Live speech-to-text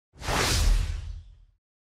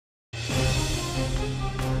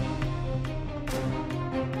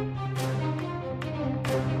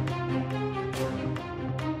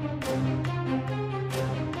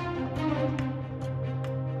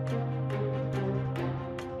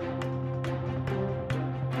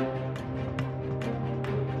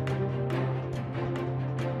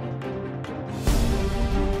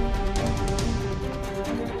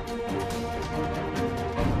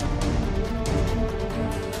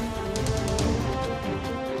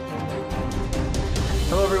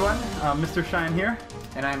MrShine here.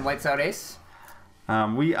 And I'm LightsoutAce.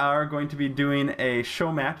 We are going to be doing a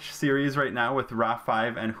Showmatch series right now with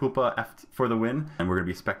RaFive and JulpaFTW for the win. And we're going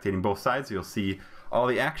to be spectating both sides, so you'll see all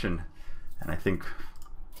the action. And I think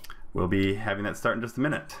we'll be having that start in just a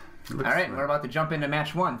minute. Alright, we're about to jump into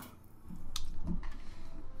match one.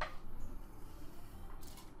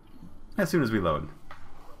 As soon as we load.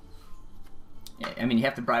 Yeah, I mean, you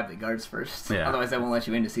have to bribe the guards first. Yeah. Otherwise, they won't let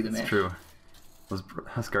you in to see the match. It's true.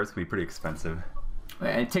 Those guards can be pretty expensive.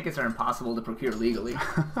 And tickets are impossible to procure legally.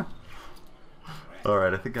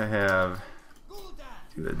 Alright, I think I have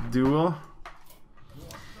a duel.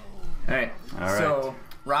 Alright, so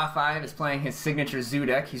RaFive is playing his signature zoo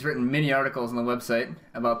deck. He's written many articles on the website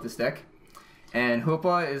about this deck. And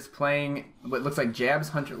Julpa is playing what looks like Jab's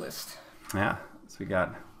Hunter List. Yeah, so we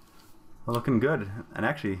got looking good. And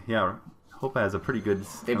actually, yeah, Julpa has a pretty good...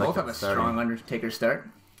 They both have a strong Undertaker start.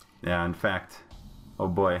 Yeah, in fact, oh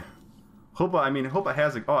boy. Julpa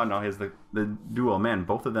has a... Oh, no, he has the duel. Man,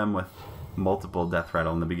 both of them with multiple death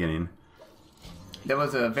rattle in the beginning. That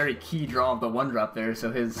was a very key draw of the one drop there,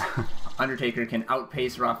 so his Undertaker can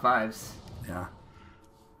outpace RaFive's. Yeah.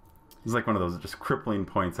 It's like one of those just crippling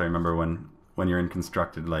points I remember when you're in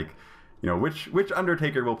Constructed, like, you know, which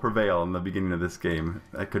Undertaker will prevail in the beginning of this game.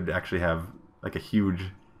 That could actually have, like, a huge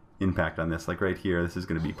impact on this. Like, right here, this is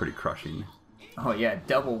going to be pretty crushing. Oh, yeah,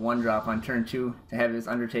 double one drop on turn 2 to have his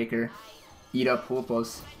Undertaker eat up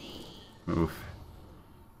Julpa's. Oof.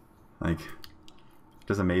 Like,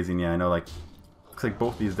 just amazing. Yeah, I know, like, looks like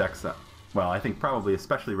both these decks, well, I think probably,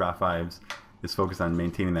 especially RaFive's, is focused on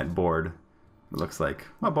maintaining that board. It looks like,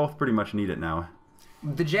 well, both pretty much need it now.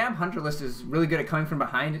 The Jab Hunter List is really good at coming from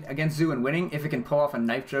behind against Zoo and winning if it can pull off a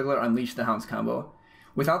Knife Juggler Unleash the Hounds combo.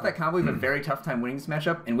 Without that combo, you have a very tough time winning this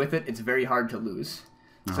matchup, and with it, it's very hard to lose.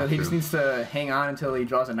 So he just needs to hang on until he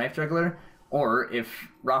draws a Knife Juggler, or if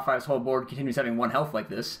RaFive's whole board continues having 1 health like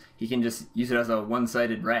this, he can just use it as a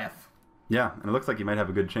one-sided Wrath. Yeah, and it looks like he might have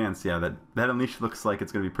a good chance. Yeah, that Unleash looks like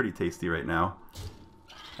it's going to be pretty tasty right now.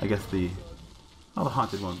 I guess the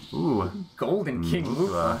Haunted one. Ooh. Golden King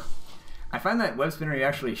Lufa. I find that web spinner you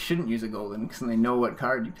actually shouldn't use a golden because then they know what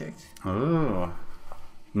card you picked. Oh,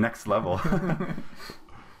 next level.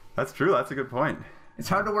 That's true. That's a good point. It's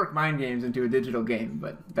hard to work mind games into a digital game,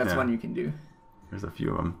 but that's one you can do. There's a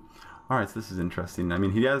few of them. All right, so this is interesting. I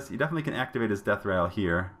mean, he definitely can activate his Death Rattle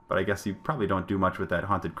here, but I guess you probably don't do much with that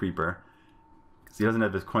Haunted Creeper because he doesn't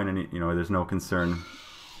have his coin. You know, there's no concern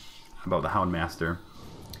about the Hound Master.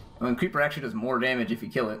 Well, and Creeper actually does more damage if you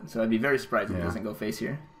kill it, so I'd be very surprised if it doesn't go face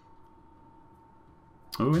here.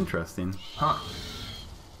 Oh, interesting. Huh.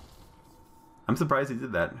 I'm surprised he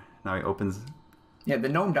did that. Now he opens... Yeah, the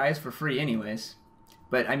Gnome dies for free anyways.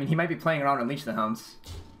 But, I mean, he might be playing around Unleash the Hounds.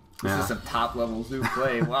 This is some top-level zoo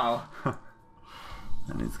play. Wow.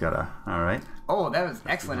 And he's got a... Alright. Oh, that was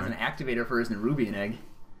excellent as an activator for his Nerubian Egg.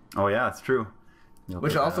 Oh, yeah, that's true.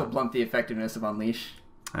 Which will also blunt the effectiveness of Unleash.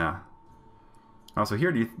 Yeah. Also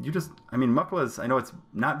here, do you just... I mean, Mukla's... I know it's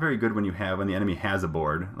not very good when the enemy has a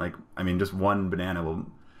board. Like, I mean, just one banana will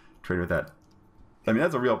trade with that. I mean,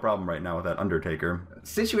 that's a real problem right now with that Undertaker.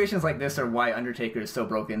 Situations like this are why Undertaker is so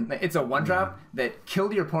broken. It's a 1-drop that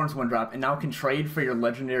killed your opponent's 1-drop and now can trade for your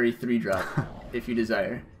legendary 3-drop if you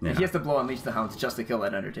desire. Yeah. And he has to blow Unleash the Hounds just to kill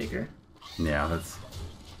that Undertaker. Yeah,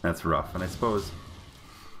 that's rough. And I suppose...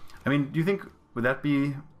 I mean, do you think...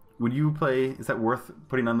 Would you play... Is that worth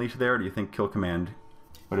putting Unleash there, or do you think Kill Command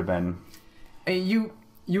would have been... You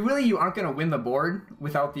aren't going to win the board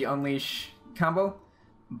without the Unleash combo,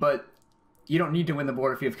 but you don't need to win the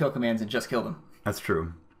board if you have Kill Commands and just kill them. That's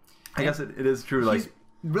true. I guess it is true. Like,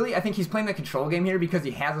 really, I think he's playing the control game here because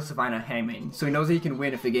he has a Savannah High Main, so he knows that he can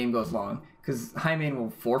win if the game goes long. Because High Main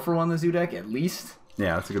will 4-for-1 the Zoo deck, at least.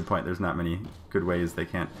 Yeah, that's a good point. There's not many good ways they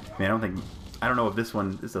can't... I mean, I don't know if this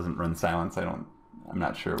doesn't run Silence. I'm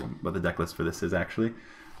not sure what the deck list for this is, actually.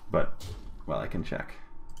 But, well, I can check.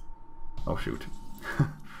 Oh, shoot.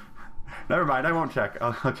 Never mind, I won't check.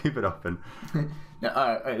 I'll keep it open.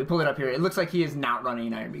 Pull it up here. It looks like he is not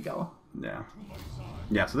running Iron Beagle. Yeah.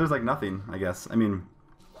 Yeah, so there's like nothing, I guess. I mean,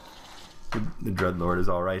 the Dreadlord is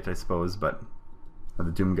alright, I suppose, but... Or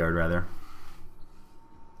the Doomguard, rather.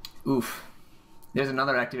 Oof. There's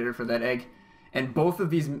another activator for that egg. And both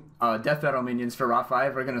of these Death Rattle minions for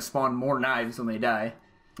RaFive are going to spawn more knives when they die.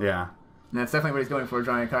 Yeah. And that's definitely what he's going for,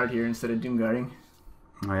 drawing a card here instead of Doomguarding.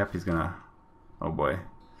 Oh, yep, he's going to... Oh, boy.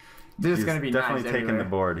 This is going to be definitely knives taking everywhere. the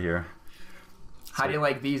board here. How do you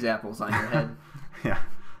like these apples on your head? Yeah.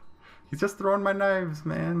 He's just throwing my knives,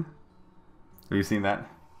 man. Have you seen that?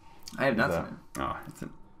 I have not seen it. Oh,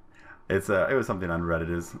 it was something on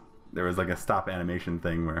Reddit. There was like a stop animation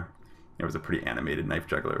thing where It was a pretty animated knife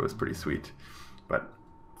juggler. It was pretty sweet. But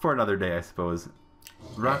for another day, I suppose.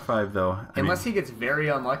 RaFive, though... Unless he gets very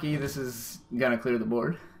unlucky, this is going to clear the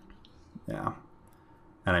board. Yeah.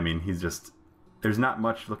 And I mean, he's just... There's not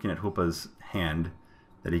much looking at Hoopa's hand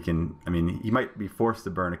that he can... I mean, he might be forced to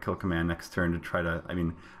burn a kill command next turn to try to... I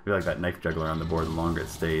mean, I feel like that knife juggler on the board, the longer it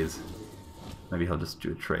stays, maybe he'll just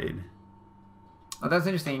do a trade. Oh, that's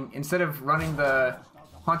interesting. Instead of running the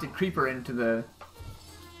Haunted Creeper into there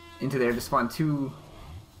to spawn 2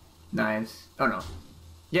 knives... Oh, no.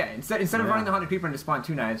 Yeah, instead of running the Haunted Creeper into spawn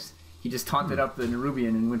 2 knives, he just taunted up the Nerubian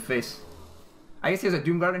and went face. I guess he has a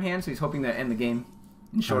Doomguard in hand, so he's hoping to end the game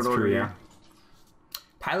in short order here. Yeah.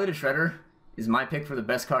 Piloted Shredder is my pick for the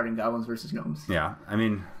best card in Goblins versus Gnomes. Yeah, I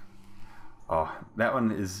mean, that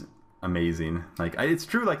one is amazing. Like, it's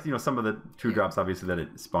true, like, you know, some of the 2-drops, obviously, that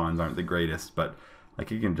it spawns aren't the greatest, but, like,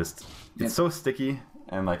 you can just... It's so sticky,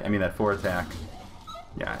 and, like, I mean, that 4 attack...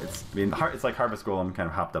 Yeah, it's like Harvest Golem kind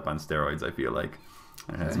of hopped up on steroids, I feel like.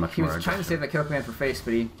 It has much he more was trying to save that kill command for face,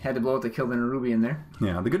 but he had to blow it to kill the Nerubian there.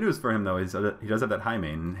 Yeah, the good news for him, though, is that he does have that high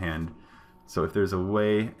main in hand. So if there's a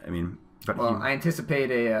way, I mean... I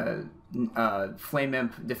anticipate a Flame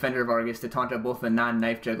Imp Defender of Argus to taunt up both the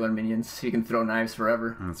non-knife juggler minions, so you can throw knives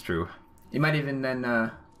forever. That's true. You might even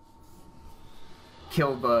then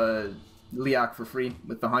kill the Leok for free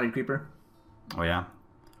with the Haunted Creeper. Oh, yeah?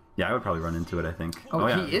 Yeah, I would probably run into it, I think. Oh,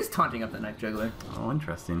 yeah. He is taunting up the knife juggler. Oh,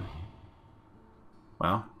 interesting.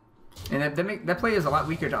 Wow. And that play is a lot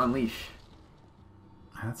weaker to unleash.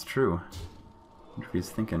 That's true. I wonder if he's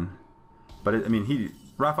thinking. But, I mean,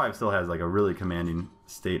 RaFive still has, like, a really commanding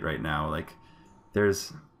state right now. Like,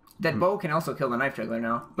 there's... That bow can also kill the knife juggler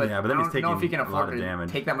now. But yeah, but then he's taking know if he can afford a lot of damage.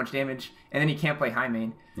 To take that much damage, and then he can't play high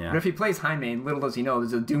main. Yeah. But if he plays high main, little does he know,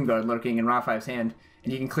 there's a Doomguard lurking in RaFive's hand,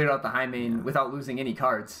 and he can clear out the high main without losing any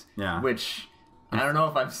cards. Yeah. Which I don't know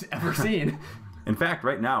if I've ever seen. In fact,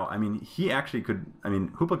 right now, I mean, he actually could... I mean,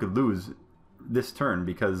 Hoopa could lose this turn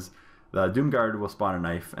because the Doomguard will spawn a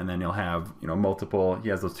knife, and then he'll have, you know, multiple... He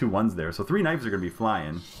has those 2 1s there, so 3 knives are going to be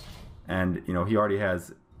flying. And, you know, he already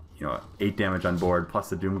has, you know, 8 damage on board, plus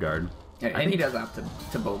the Doomguard. Yeah, and he does opt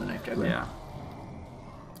to bow the knife juggler. Yeah.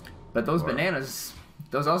 But those bananas,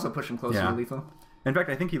 those also push him closer to lethal. In fact,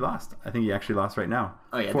 I think he lost. I think he actually lost right now.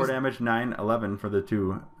 Oh, yeah. 4 damage, 9, 11 for the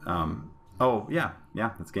 2... oh, yeah. Yeah,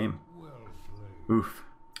 that's game. Oof.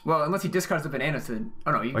 Well, unless he discards the bananas to...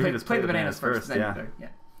 Oh, no, you just play the bananas first. Then yeah.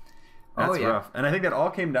 That's rough. And I think that all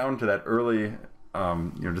came down to that early, you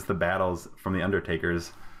know, just the battles from the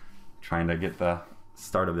Undertakers trying to get the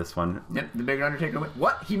start of this one. Yep, the bigger Undertaker went.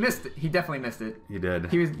 What? He missed it. He definitely missed it. He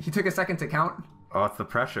did. He took a second to count. Oh, it's the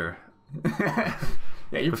pressure. Yeah,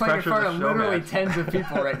 you're playing in front of literally tens of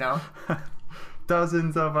people right now.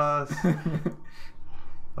 Dozens of us.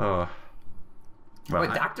 Oh. Well,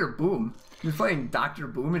 wait, Dr. Boom. You're playing Dr.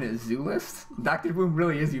 Boom in his zoo list? Dr. Boom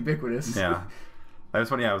really is ubiquitous. Yeah. That was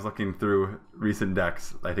funny. I was looking through recent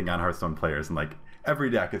decks, I think, on Hearthstone players, and, like, every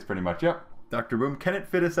deck is pretty much, yep, Dr. Boom. Can it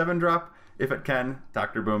fit a 7-drop? If it can,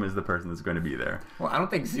 Dr. Boom is the person that's going to be there. Well, I don't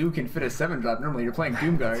think Zoo can fit a 7-drop. Normally, you're playing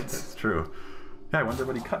Doomguards. That's true. Yeah, I wonder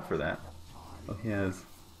what he cut for that. Oh, he has...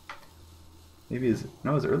 Maybe his...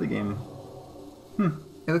 No, his early game...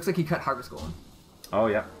 It looks like he cut Harvest Golem. Oh,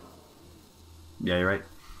 yeah. Yeah, you're right.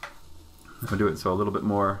 I'll do it so a little bit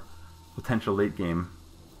more potential late game.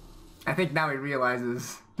 I think now he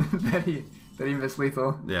realizes that he missed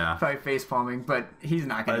lethal. Yeah. Probably face palming, but he's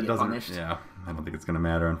not going to get punished. Yeah, I don't think it's going to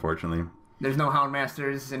matter, unfortunately. There's no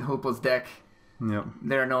Houndmasters in Hoopa's deck. Yep.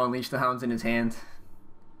 There are no Unleash the Hounds in his hand.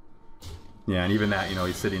 Yeah, and even that, you know,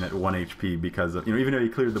 he's sitting at 1 HP because of, you know, even though he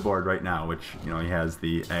cleared the board right now, which, you know, he has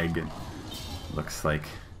the egg, it looks like...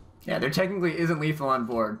 Yeah, there technically isn't lethal on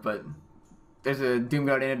board, but there's a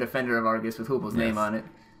Doomguard and a Defender of Argus with Hoopa's name on it.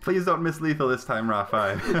 Please don't miss lethal this time,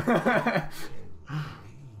 RaFive.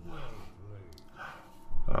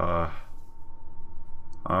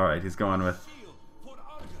 Alright, he's going with...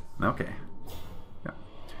 Okay. Yeah.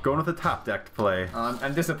 Going with the top deck to play.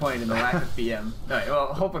 I'm disappointed in the lack of BM. Alright,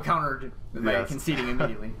 well, Hoopa countered by conceding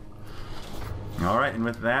immediately. Alright, and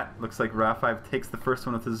with that, looks like RaFive takes the first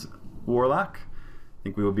one with his Warlock. I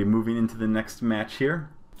think we will be moving into the next match here.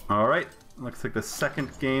 Alright, looks like the second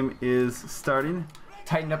game is starting.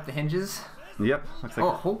 Tighten up the hinges. Yep. Looks like...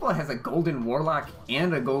 Oh, Hoopa has a Golden Warlock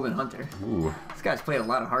and a Golden Hunter. Ooh. This guy's played a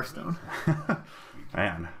lot of Hearthstone.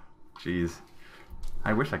 Man, jeez.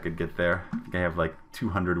 I wish I could get there. I think I have like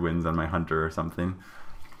 200 wins on my Hunter or something.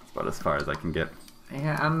 That's about as far as I can get.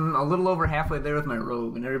 Yeah, I'm a little over halfway there with my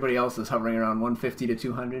Rogue, and everybody else is hovering around 150 to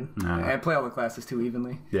 200. I play all the classes too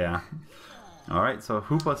evenly. Yeah. Alright, so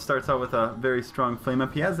Hoopa starts out with a very strong Flame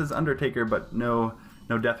Imp. He has his Undertaker, but no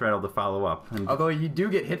no death rattle to follow up. And Although you do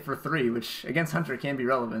get hit for 3, which against Hunter can be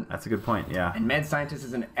relevant. that's a good point, yeah. And Mad Scientist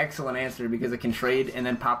is an excellent answer because it can trade and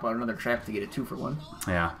then pop out another trap to get a 2 for 1.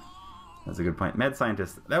 Yeah, that's a good point. Mad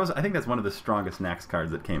Scientist, I think that's one of the strongest Nax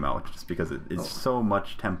cards that came out, just because it's so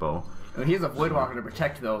much tempo. He has a Voidwalker to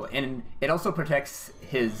protect, though, and it also protects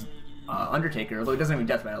his Undertaker, although he doesn't have any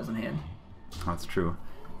death rattles in hand. That's true.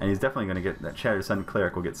 And he's definitely going to get that Shattered Sun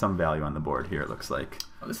Cleric will get some value on the board here, it looks like.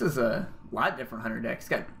 Well, this is a lot different Hunter deck. It's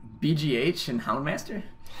got BGH and Houndmaster.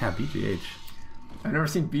 Yeah, BGH. I've never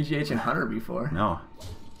seen BGH and Hunter before. No.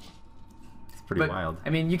 It's pretty wild. I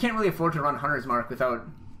mean, you can't really afford to run Hunter's Mark without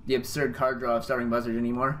the absurd card draw of Starving Buzzard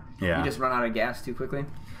anymore. Yeah. You just run out of gas too quickly.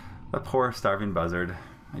 A poor Starving Buzzard.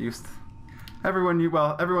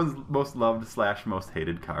 Everyone's most loved / most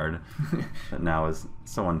hated card that now is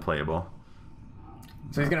so unplayable.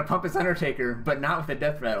 So he's going to pump his Undertaker, but not with a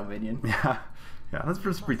Death Rattle minion. Yeah, let's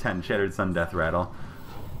just pretend Shattered Sun Death Rattle.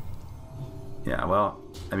 Yeah, well,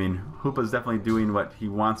 I mean, Hoopa's definitely doing what he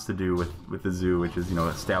wants to do with the zoo, which is,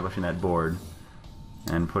 establishing that board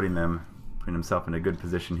and putting himself in a good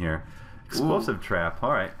position here. Explosive Trap,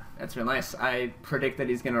 all right. That's real nice. I predict that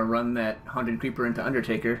he's going to run that Haunted Creeper into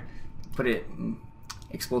Undertaker, put it in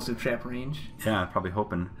Explosive Trap range. Yeah, probably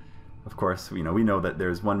hoping. Of course, we know that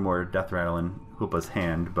there's one more Death Rattle in Hoopa's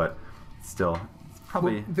hand, but still, it's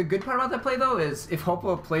probably... Well, the good part about that play, though, is if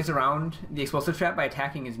Hoopa plays around the Explosive Trap by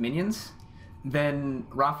attacking his minions, then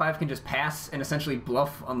RaFive can just pass and essentially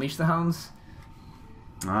bluff Unleash the Hounds.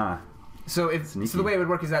 So the way it would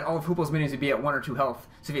work is that all of Hoopa's minions would be at 1 or 2 health.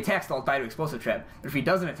 So if he attacks, they'll die to Explosive Trap. But if he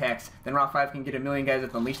doesn't attack, then RaFive can get a million guys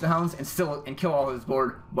with Unleash the Hounds and kill all his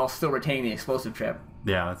board while still retaining the Explosive Trap.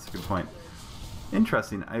 Yeah, that's a good point.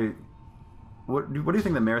 Interesting. What do you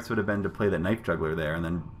think the merits would have been to play that Knife Juggler there and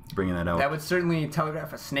then bringing that out? That would certainly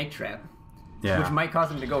telegraph a Snake Trap, which might cause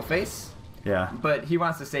him to go face. Yeah. But he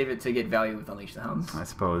wants to save it to get value with Unleash the Hounds. I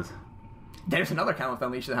suppose. There's another count with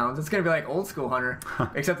Unleash the Hounds. It's going to be like old school Hunter,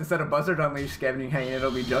 except instead of Buzzard Unleash, Scavenging Hyena,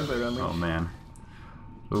 it'll be Juggler Unleash. Oh, man.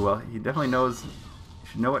 Ooh, well, he definitely knows... He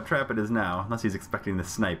should know what trap it is now, unless he's expecting the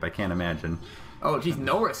snipe. I can't imagine. Oh, geez,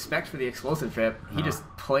 no respect for the Explosive Trap. He just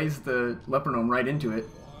plays the Leper Gnome right into it.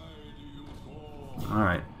 All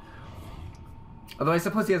right. Although I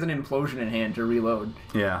suppose he has an Implosion in hand to reload.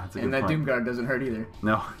 Yeah, that's a good point. And that Doom Guard doesn't hurt either.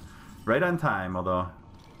 No. Right on time, although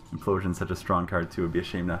Implosion's such a strong card, too. It'd be a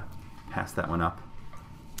shame to pass that one up.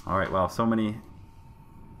 All right, wow, so many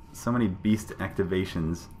beast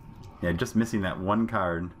activations. Yeah, just missing that one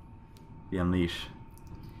card, the Unleash.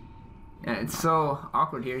 Yeah, it's so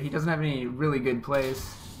awkward here. He doesn't have any really good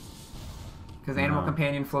plays. Because Animal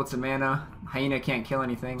Companion floats a mana. Hyena can't kill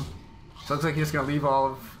anything. So it looks like he's just going to leave all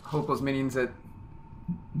of Hoopa's minions at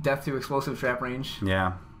Death to Explosive Trap range.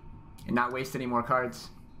 Yeah. And not waste any more cards.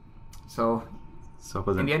 So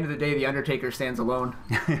in the end of the day, the Undertaker stands alone.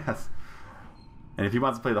 Yes. And if he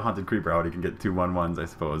wants to play the Haunted Creeper out, he can get 2 1/1s, I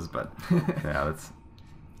suppose. But yeah, that's...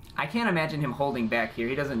 I can't imagine him holding back here.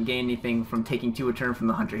 He doesn't gain anything from taking 2 a turn from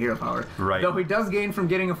the Hunter Hero Power. Right. Though he does gain from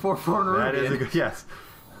getting a 4/4 in a row. That is a good... Yes.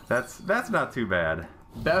 That's not too bad.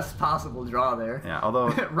 Best possible draw there. Yeah, although...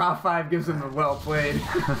 RaFive gives him a well played.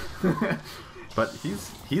 But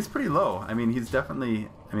he's pretty low. I mean, he's definitely...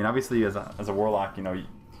 I mean, obviously, as a Warlock, you're going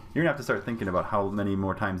to have to start thinking about how many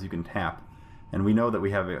more times you can tap. And we know that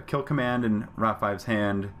we have a kill command in RaFive's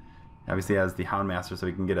hand. Obviously, has the Houndmaster, so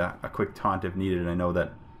he can get a quick taunt if needed. And I know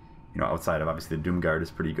that, outside of obviously the Doom Guard is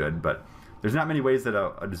pretty good, but there's not many ways that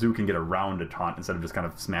a zoo can get around a taunt instead of just kind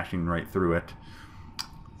of smashing right through it.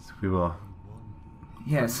 So we will...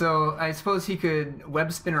 Yeah, so I suppose he could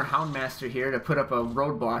Web Spinner Houndmaster here to put up a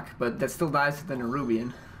roadblock, but that still dies to the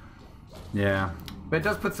Nerubian. Yeah. But it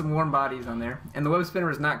does put some warm bodies on there. And the Web Spinner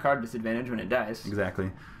is not card disadvantage when it dies. Exactly.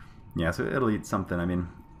 Yeah, so it'll eat something. I mean...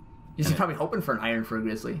 He's probably hoping for an Iron for a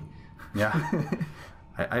Grizzly. Yeah.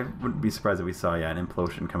 I wouldn't be surprised if we saw, an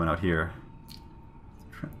Implosion coming out here.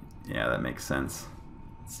 Yeah, that makes sense.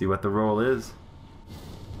 Let's see what the roll is.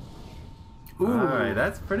 Ooh. All right,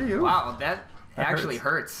 that's pretty... Ooh. Wow, that actually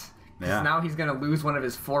hurts. Yeah. Now he's going to lose one of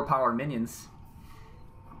his 4-power minions.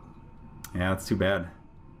 Yeah, that's too bad.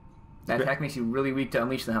 That attack makes you really weak to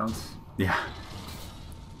Unleash the Hounds. Yeah.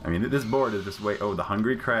 I mean, this board is just the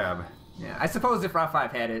Hungry Crab. Yeah, I suppose if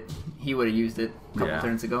RaFive had it, he would have used it a couple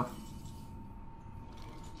turns ago.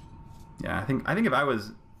 Yeah, I think if I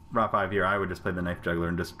was RaFive here, I would just play the Knife Juggler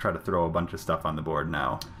and just try to throw a bunch of stuff on the board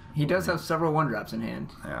now. He does have several 1-drops in hand.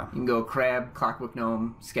 Yeah. You can go Crab, Clockwork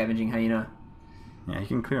Gnome, Scavenging Hyena. Yeah, you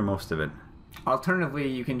can clear most of it. Alternatively,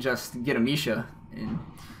 you can just get a Misha.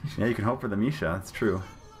 Yeah, you can hope for the Misha. That's true.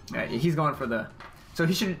 He's going for the... So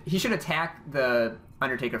he should attack the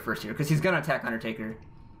Undertaker first here, because he's going to attack Undertaker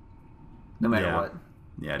no matter what.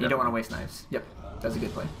 Yeah, you don't want to waste knives. Yep, that's a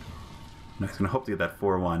good play. Next, going to hope to get that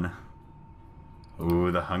 4-1.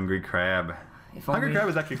 Ooh, the Hungry Crab. Hungry Crab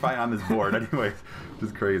is actually fine on this board anyways, which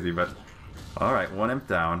is crazy, but... Alright, 1 imp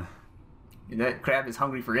down. That crab is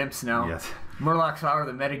hungry for imps now. Yes. Murlocs out of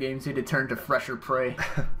the metagames need to turn to fresher prey.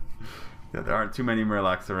 Yeah, there aren't too many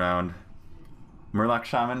Murlocs around. Murloc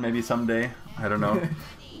Shaman, maybe someday. I don't know.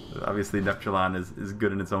 Obviously, Neptulon is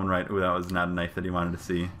good in its own right. Ooh, that was not a knife that he wanted to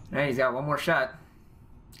see. Alright, he's got one more shot.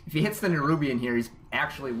 If he hits the Nerubian here, he's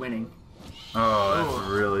actually winning. Oh, that's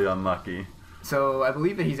really unlucky. So, I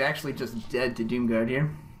believe that he's actually just dead to Doomguard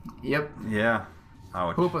here. Yep. Yeah.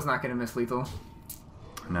 Ouch. Hoopa's not going to miss lethal.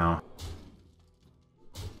 No.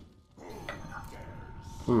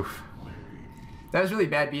 Oof. That was really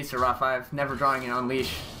bad beats for RaFive, never drawing an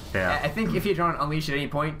Unleash. Yeah. I think if he had drawn an Unleash at any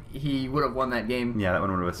point, he would have won that game. Yeah, that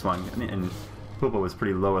one would have swung. And Hoopa was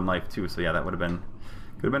pretty low in life too, so yeah, that would have been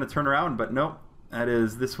could have been a turnaround, but nope. That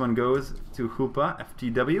is, this one goes to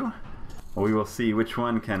JulpaFTW. Well, we will see which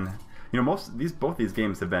one can. You know, both these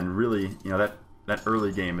games have been really. You know, that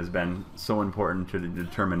early game has been so important to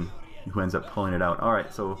determine who ends up pulling it out. All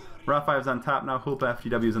right, so RaFive's on top now.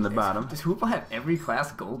 JulpaFTW's in the bottom. Does Hoopa have every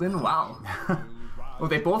class golden? Wow. Well,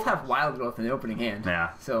 they both have Wild Growth in the opening hand.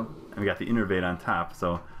 Yeah. So. And we got the Innervate on top,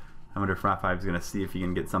 so I wonder if RaFive's going to see if he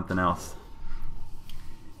can get something else.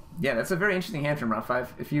 Yeah, that's a very interesting hand from RaFive.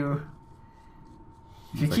 If you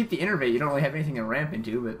keep the Innervate, you don't really have anything to ramp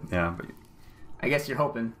into, but yeah, but I guess you're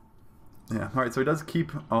hoping. Yeah. All right, so he does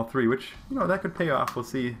keep all three, which that could pay off. We'll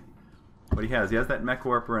see what he has. He has that Mech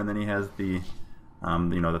Warper, and then he has the,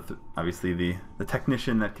 obviously the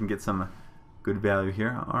Technician that can get some good value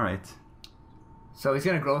here. All right. So he's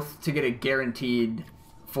gonna growth to get a guaranteed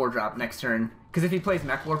 4-drop next turn. Because if he plays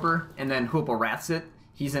Mech Warper and then Hoopa Rats it,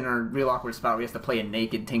 he's in a real awkward spot where he has to play a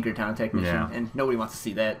naked Tinkertown Technician, and nobody wants to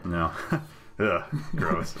see that. No. Ugh,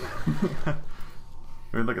 gross. I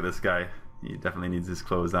mean, look at this guy. He definitely needs his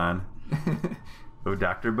clothes on. Oh,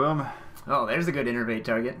 Dr. Boom. Oh, there's a good Innervate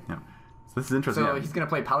target. Yeah. So this is interesting. So he's going to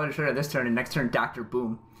play Pilot Destroyer this turn, and next turn Dr.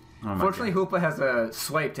 Boom. Oh, fortunately, Hoopa has a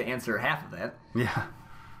swipe to answer half of that. Yeah.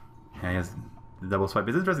 Yeah, he has the double swipe.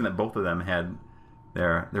 It's interesting that both of them had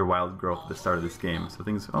their Wild Growth at the start of this game. So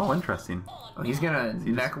things... Oh, interesting. Oh, he's going to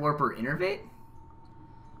Mech Warper Innervate?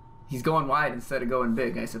 He's going wide instead of going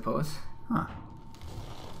big, I suppose. Huh.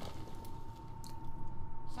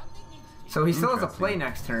 So he still has a play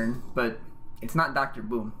next turn, but it's not Dr.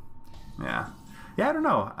 Boom. Yeah. Yeah, I don't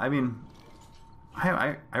know. I mean,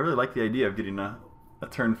 I really like the idea of getting a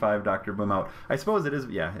turn 5 Dr. Boom out. I suppose it is,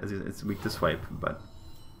 yeah, it's weak to swipe, but...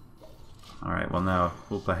 Alright, well now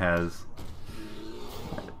Hoopa has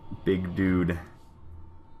big dude.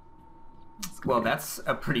 Well, that's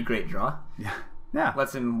a pretty great draw. Yeah. Yeah.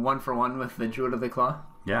 Lets him 1-for-1 with the Druid of the Claw.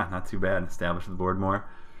 Yeah, not too bad. Establish the board more.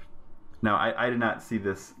 Now, I did not see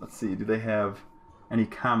this. Let's see. Do they have any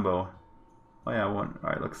combo? Oh, yeah, one.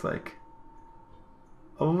 All right, looks like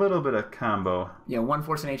a little bit of combo. Yeah, 1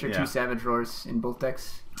 Force of Nature, Yeah. 2 Savage Roars in both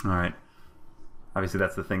decks. All right. Obviously,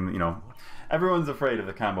 that's the thing, everyone's afraid of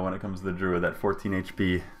the combo when it comes to the Druid, that 14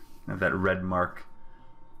 HP, that red mark,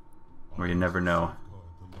 where you never know.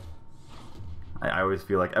 I always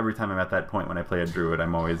feel like every time I'm at that point when I play a Druid,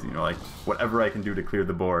 I'm always, like, whatever I can do to clear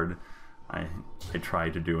the board, I try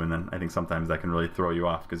to do, and then I think sometimes that can really throw you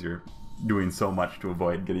off because you're doing so much to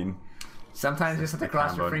avoid getting... Sometimes you just have to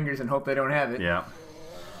cross your fingers and hope they don't have it. Yeah,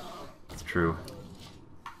 it's true.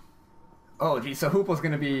 Oh, geez, so Hoopa's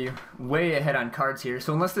going to be way ahead on cards here.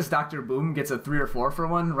 So unless this Dr. Boom gets a 3 or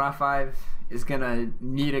 4-for-1, RaFive is going to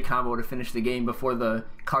need a combo to finish the game before the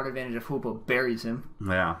card advantage of Hoopa buries him.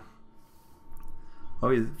 Yeah. Oh,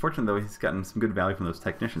 he's fortunate, though. He's gotten some good value from those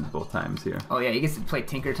Technicians both times here. Oh, yeah, he gets to play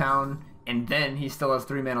Tinkertown, and then he still has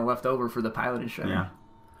 3 mana left over for the Pilot Destroyer. Yeah.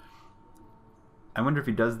 I wonder if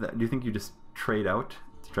he does that. Do you think you just trade out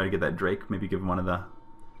to try to get that Drake? Maybe give him one of the...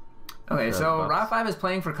 Okay, so RaFive is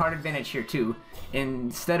playing for card advantage here, too.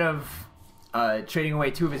 Instead of trading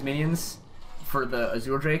away 2 of his minions for the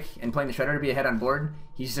Azure Drake and playing the Shredder to be ahead on board,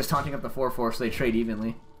 he's just taunting up the 4/4 so they trade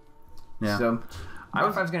evenly. Yeah. So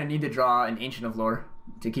RaFive's going to need to draw an Ancient of Lore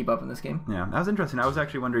to keep up in this game. Yeah, that was interesting. I was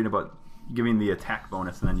actually wondering about giving the attack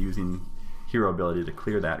bonus and then using hero ability to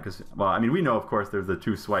clear that. Because, well, I mean, we know, of course, there's the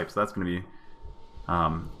 2 swipes. So that's going to be,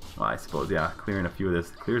 well, I suppose, yeah, clearing a few of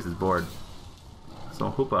this. Clears his board.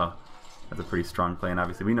 So Hoopa has a pretty strong play. And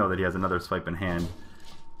obviously, we know that he has another swipe in hand,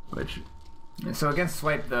 which... And so against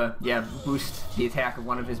swipe, boost the attack of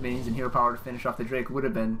one of his minions and hero power to finish off the Drake would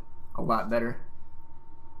have been a lot better.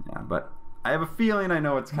 Yeah, but I have a feeling I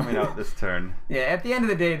know what's coming out this turn. Yeah, at the end of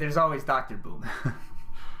the day, there's always Dr. Boom.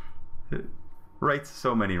 It rights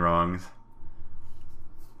so many wrongs.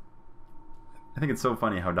 I think it's so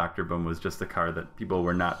funny how Dr. Boom was just a card that people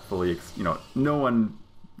were not fully, no one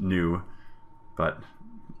knew, but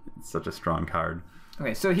it's such a strong card.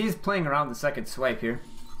 Okay, so he's playing around the second swipe here.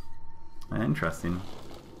 Interesting.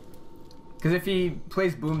 Because if he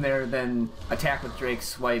plays Boom there, then attack with Drake,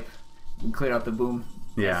 swipe, and clear out the Boom.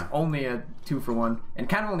 Yeah. It's only a 2-for-1, and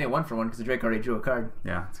kind of only a 1-for-1 because the Drake already drew a card.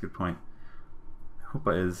 Yeah, that's a good point.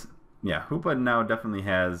 Hoopa now definitely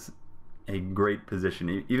has a great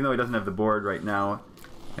position. Even though he doesn't have the board right now,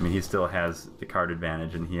 I mean, he still has the card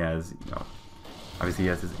advantage, and he has, obviously he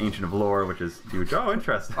has his Ancient of Lore, which is huge. Oh,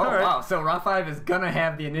 interesting. Oh, right. Wow. So RaFive is going to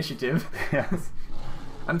have the initiative. Yes.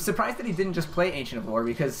 I'm surprised that he didn't just play Ancient of Lore,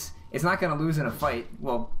 because it's not going to lose in a fight.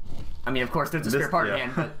 Well, I mean, of course, there's a spare part in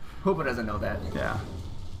hand, but Hoopa doesn't know that. Yeah.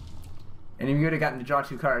 And he would have gotten to draw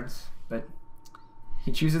 2 cards, but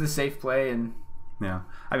he chooses the safe play, and... Yeah.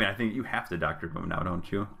 I mean, I think you have to Dr. Boom now, don't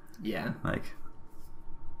you? Yeah. Like...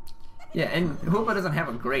 Yeah, and Hoopa doesn't have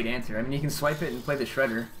a great answer. I mean, he can swipe it and play the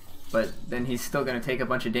Shredder, but then he's still going to take a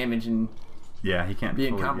bunch of damage and yeah, he can't be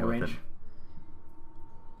in combo range. It.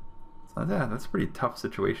 So yeah, that's a pretty tough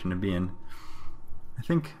situation to be in. I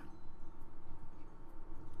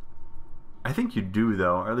think you do,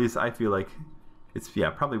 though, or at least I feel like it's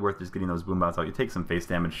probably worth just getting those boom bots out. You take some face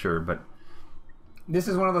damage, sure, but this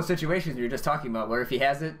is one of those situations you were just talking about where if he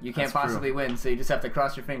has it, you can't possibly win, so you just have to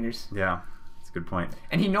cross your fingers. Yeah. Good point.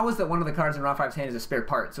 And he knows that one of the cards in RaFive's hand is a spare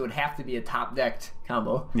part, so it would have to be a top-decked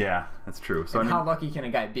combo. Yeah, that's true. So and how lucky can a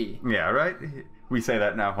guy be? Yeah, right? We say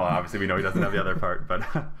that now. Well, obviously we know he doesn't have the other part, but...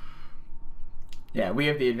 Yeah, we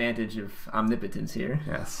have the advantage of omnipotence here.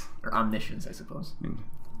 Yes. Or omniscience, I suppose. I mean,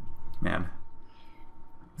 man.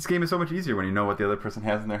 This game is so much easier when you know what the other person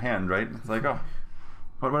has in their hand, right? It's like, oh,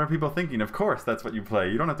 what are people thinking? Of course, that's what you play.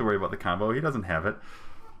 You don't have to worry about the combo. He doesn't have it.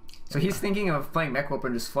 So he's thinking of playing Mech Warper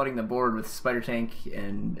and just flooding the board with Spider Tank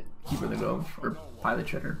and Keeper of the Grove, or Pilot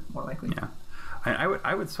Shredder, more likely. Yeah.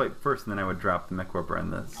 I would swipe first, and then I would drop the Mech Warper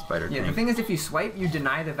and the Spider Tank. Yeah, the thing is, if you swipe, you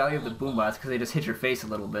deny the value of the boom bots because they just hit your face a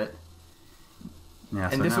little bit. Yeah,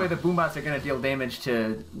 and this way the boom bots are going to deal damage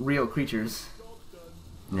to real creatures.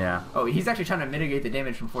 Yeah. Oh, he's actually trying to mitigate the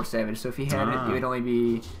damage from Force Savage, so if he had it would only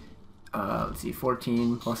be, let's see,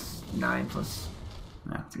 14 plus 9 plus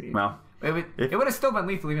 3. Well... It would have still been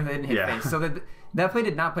lethal even if they didn't hit face. So that play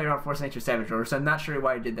did not play around Force Nature Savage Roar, so I'm not sure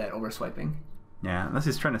why he did that over swiping. Yeah, unless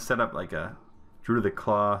he's trying to set up like a Drew to the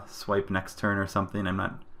Claw swipe next turn or something. I'm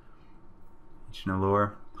not... Ancient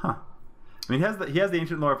Allure. Huh. I mean, he has the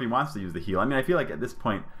Ancient Allure if he wants to use the heal. I mean, I feel like at this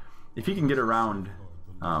point, if he can get around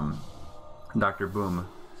Dr. Boom,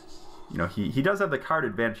 he does have the card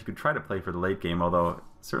advantage. He could try to play for the late game, although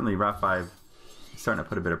certainly RaFive is starting to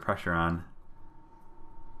put a bit of pressure on.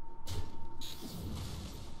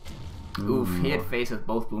 Oof, he hit face with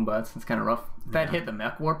both boom bots. It's kind of rough. If that hit the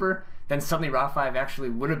Mech Warper, then suddenly RaFive actually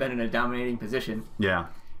would have been in a dominating position. Yeah.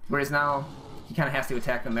 Whereas now, he kind of has to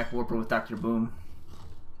attack the Mech Warper with Dr. Boom.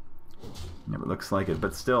 Never looks like it,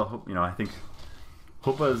 but still, I think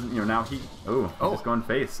Hoopa's, now he's just going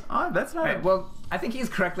face. Oh, that's not... Right, well, I think he's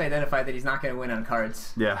correctly identified that he's not going to win on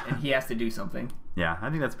cards. Yeah. And he has to do something. Yeah, I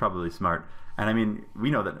think that's probably smart. And I mean,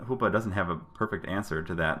 we know that Hoopa doesn't have a perfect answer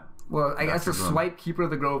to that. Well, I guess a swipe Keeper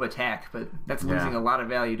of the Grove attack, but that's losing a lot of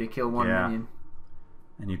value to kill one minion.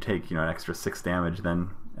 And you take, an extra 6 damage then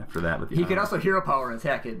after that. He could also Hero Power and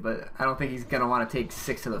attack it, but I don't think he's going to want to take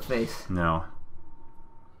 6 to the face. No.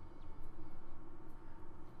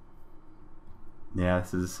 Yeah,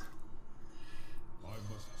 this is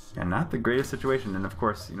not the greatest situation. And of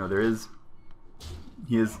course,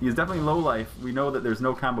 he is definitely low life. We know that there's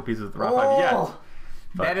no combo pieces with RaFive yet.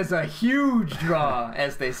 But that is a huge draw,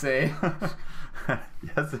 as they say.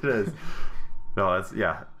 Yes, it is. No, it's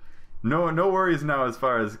no worries now as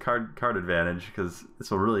far as card advantage, because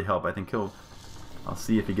this will really help. I think I'll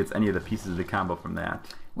see if he gets any of the pieces of the combo from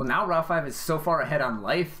that. Well, now RaFive is so far ahead on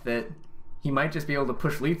life that he might just be able to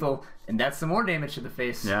push lethal, and that's some more damage to the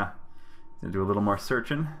face. Yeah, gonna do a little more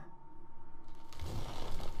searching.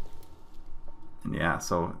 And yeah,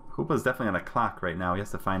 so Hoopa's definitely on a clock right now. He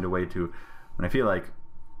has to find a way to. And I feel like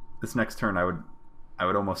this next turn, I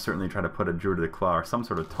would almost certainly try to put a Drew to the Claw or some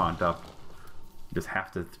sort of taunt up. You just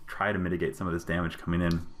have to try to mitigate some of this damage coming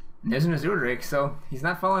in. There's an Azure Drake, so he's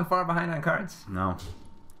not falling far behind on cards. No.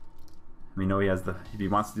 We know he has if he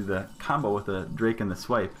wants to do the combo with the Drake and the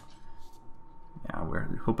swipe. Yeah, where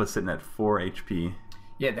Hoopa's sitting at 4 HP.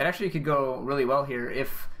 Yeah, that actually could go really well here.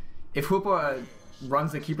 If Hoopa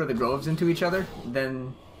runs the Keeper of the Groves into each other,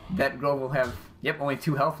 then that Grove will have only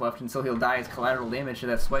 2 health left, and so he'll die as collateral damage to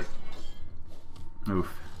that swipe.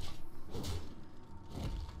 Oof.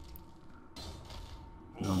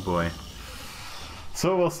 Oh boy.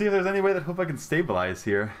 So we'll see if there's any way that Hoopa can stabilize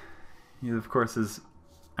here. He, of course, is...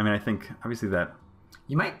 I mean, I think, obviously, that...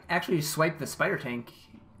 You might actually swipe the Spider Tank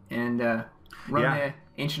and run the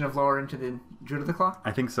Ancient of Lore into the Druid of the Claw.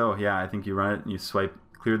 I think so, yeah. I think you run it, and you swipe,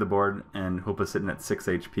 clear the board, and Hoopa's sitting at 6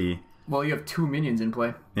 HP. Well, you have 2 minions in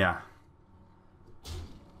play. Yeah.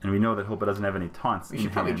 And we know that Hoopa doesn't have any taunts. You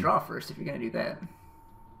should probably draw first if you're going to do that.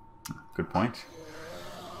 Good point.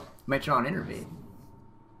 Might draw an Innervate.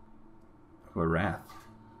 Or Wrath.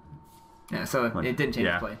 Yeah, so it didn't change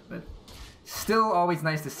the play, but still always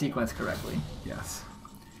nice to sequence correctly. Yes.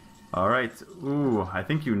 All right. Ooh, I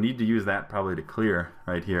think you need to use that probably to clear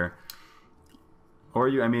right here. Or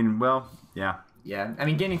you, I mean, well, yeah. Yeah, I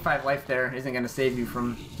mean, gaining 5 life there isn't going to save you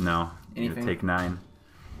from anything. You take 9.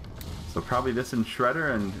 So probably this in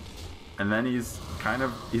Shredder, and then he's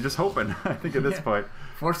just hoping, I think, at this point.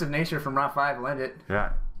 Force of Nature from RaFive, lend it.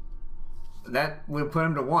 Yeah. That would put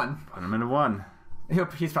him to 1. Put him into 1.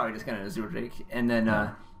 He's probably just going to Azure Drake, and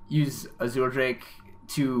then use Azure Drake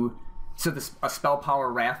to... So a Spell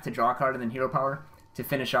Power Wrath to draw a card, and then Hero Power to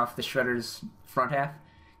finish off the Shredder's front half.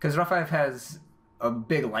 Because RaFive has a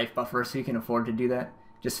big life buffer, so you can afford to do that.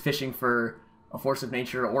 Just fishing for a Force of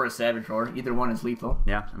Nature or a Savage Roar. Either one is lethal.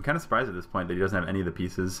 Yeah, I'm kind of surprised at this point that he doesn't have any of the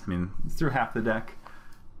pieces. I mean, he's through half the deck.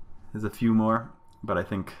 There's a few more, but I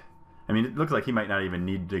think... I mean, it looks like he might not even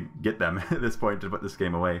need to get them at this point to put this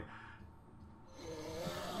game away.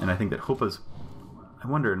 And I think that Hoopa's... I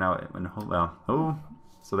wonder now...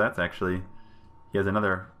 so that's actually... He has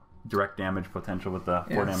another direct damage potential with the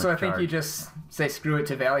 4 damage So I charge. think you just say screw it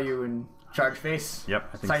to value and charge face. Yep,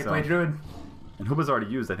 I think so. That's how you play Druid. And Hoopa's already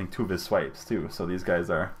used, I think, 2 of his swipes, too. So these guys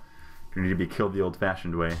are going to need to be killed the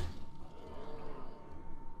old-fashioned way.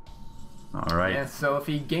 All right. Yeah, so if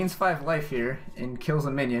he gains 5 life here and kills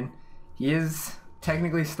a minion, he is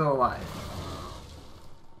technically still alive.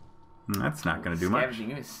 That's not going to do much.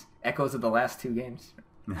 Scavenging Ooze. Echoes of the last 2 games.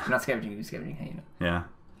 Not Scavenging Ooze, Scavenging Hyena. Yeah.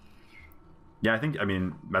 Yeah, I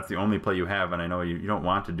mean, that's the only play you have, and I know you don't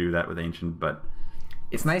want to do that with Ancient, but...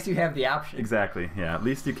 It's nice you have the option. Exactly, yeah. At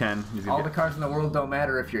least you can. All the cards in the world don't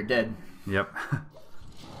matter if you're dead. Yep.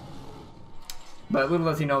 But little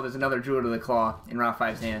does he know there's another Druid of the Claw in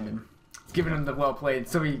RaFive's hand, and it's giving him the well played,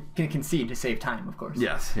 so he can concede to save time, of course.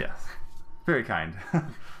 Yes. Very kind.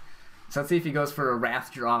 So let's see if he goes for a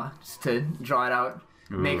Wrath draw, just to draw it out,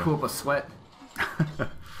 make Hoopa sweat.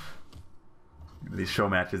 These show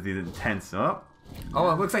matches, these intense. Oh,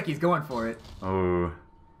 it looks like he's going for it. Oh.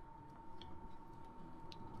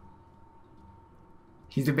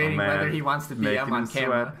 He's debating whether he wants to BM on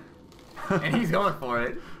camera. And he's going for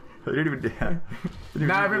it.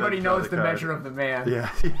 Not everybody knows the measure of the man.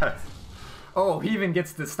 Yeah, yes. Oh, he even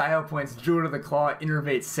gets the style points. Druid of the Claw,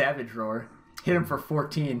 Innervate, Savage Roar. Hit him for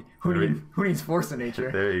 14. Who needs Force of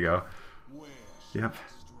Nature? There you go. Yep.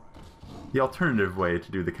 The alternative way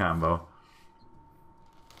to do the combo.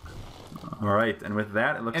 All right, and with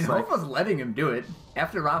that, it looks like... And Hoopa's letting him do it.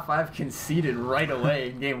 After RaFive conceded right away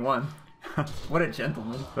in game 1. What a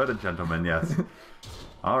gentleman. What a gentleman, yes.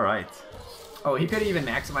 All right. Oh, he could even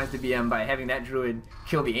maximize the BM by having that Druid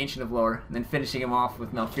kill the Ancient of Lore and then finishing him off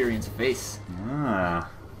with Malfurion's face. Ah.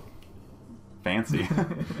 Fancy.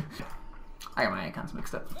 I got my icons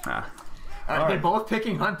mixed up. They're both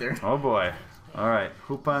picking Hunter. Oh boy. All right.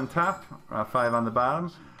 Hoopa on top, RaFive on the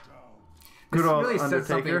bottom. This Good old really says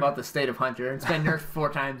something Undertaker. about the state of Hunter. It's been nerfed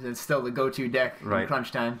 4 times and it's still the go-to deck in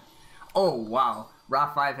crunch time. Oh, wow.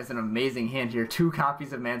 RaFive has an amazing hand here. 2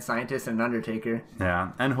 copies of Mad Scientist and Undertaker.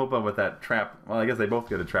 Yeah, and Hoopa with that trap. Well, I guess they both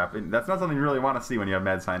get a trap. That's not something you really want to see when you have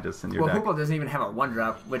Mad Scientist in your deck. Well, Hoopa doesn't even have a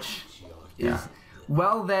 1-drop, which is...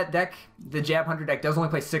 Well, that deck, the Jab Hunter deck, does only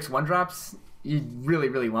play 6 1-drops. You really,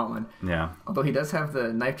 really want one. Yeah. Although he does have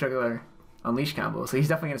the Knife Juggler Unleash combo, so he's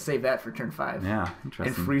definitely going to save that for turn 5. Yeah,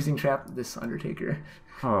 interesting. And Freezing Trap this Undertaker.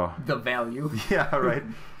 Oh. The value. Yeah, right.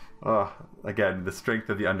 Oh, again, the strength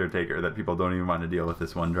of the Undertaker that people don't even want to deal with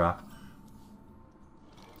this 1-drop.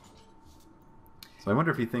 So I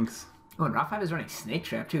wonder if he thinks... Oh, and RaFive is running Snake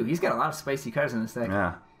Trap, too. He's got a lot of spicy cards in this deck.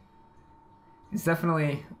 Yeah. It's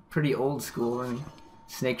definitely pretty old school. I mean,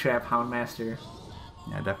 Snake Trap, Houndmaster.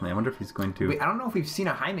 Yeah, definitely. I wonder if he's going to... Wait, I don't know if we've seen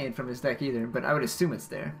a High Maid from his deck either, but I would assume it's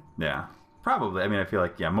there. Yeah. Probably. I mean, I feel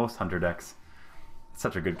like, most Hunter decks... It's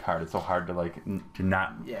such a good card. It's so hard to, to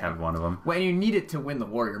not have one of them. Well, you need it to win the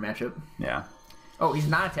Warrior matchup. Yeah. Oh, he's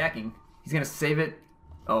not attacking. He's going to save it.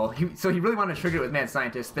 Oh, so he really wanted to trigger it with Mad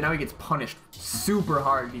Scientist, but now he gets punished super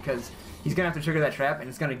hard because he's going to have to trigger that trap, and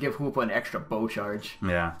it's going to give Hoopa an extra bow charge.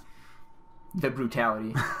 Yeah. The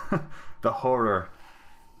brutality. The horror.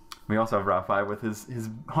 We also have RaFive with his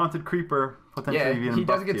Haunted Creeper potentially being he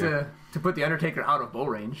does buffed get here. to put the Undertaker out of bow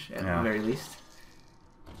range at the very least.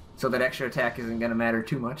 So that extra attack isn't going to matter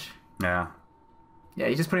too much. Yeah. Yeah,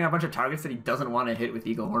 he's just putting out a bunch of targets that he doesn't want to hit with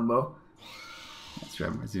Eagle Hornbow. That's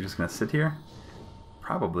true. Is he just going to sit here?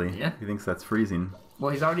 Probably. Yeah. He thinks that's freezing.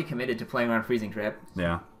 Well, he's already committed to playing on Freezing Trap.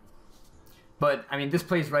 Yeah. But, I mean, this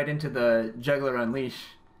plays right into the Juggler Unleash.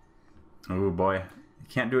 Oh, boy.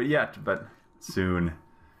 He can't do it yet, but soon.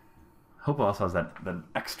 Hope also has that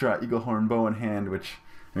extra Eagle Horn Bow in hand, which,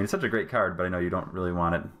 I mean, it's such a great card, but I know you don't really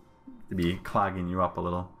want it to be clogging you up a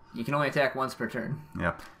little. You can only attack once per turn.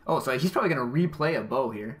 Yep. Oh, so he's probably going to replay a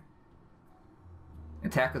bow here.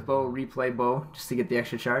 Attack with bow, replay bow, just to get the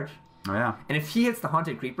extra charge. Oh, yeah. And if he hits the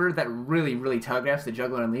Haunted Creeper, that really, really telegraphs the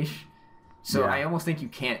Juggler Unleash. So I almost think you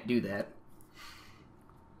can't do that.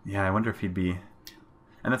 Yeah, I wonder if he'd be...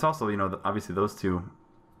 And that's also, you know, obviously those two,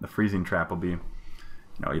 the Freezing Trap will be, you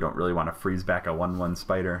know, you don't really want to freeze back a 1/1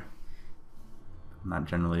 Spider. I'm not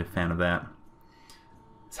generally a fan of that.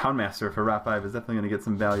 This Houndmaster for RaFive is definitely going to get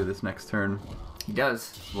some value this next turn. He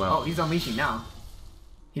does. Well, oh, he's unleashing now.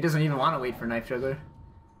 He doesn't even want to wait for Knife Juggler.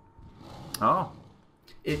 Oh.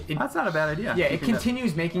 That's not a bad idea. Yeah, it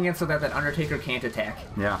continues making it so that Undertaker can't attack.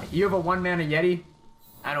 Yeah. You have a 1-mana Yeti,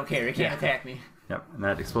 I don't care, it can't attack me. Yep, and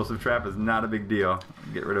that Explosive Trap is not a big deal.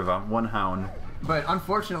 Get rid of one Hound. But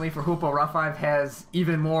unfortunately for Hoopo, RaFive has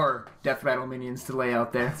even more Death Rattle minions to lay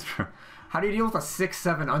out there. That's true. How do you deal with a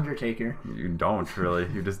 6/7 Undertaker? You don't,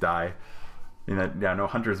 really. You just die. Yeah, no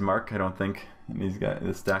Hunter's Mark, I don't think, in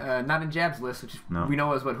this deck. Not in Jab's list, which we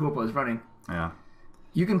know is what Hoopo is running. Yeah.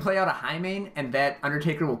 You can play out a High Main, and that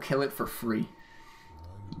Undertaker will kill it for free.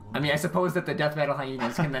 I mean, I suppose that the Death Rattle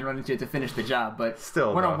Hyenas can then run into it to finish the job, but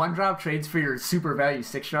still, when a 1-drop trades for your super value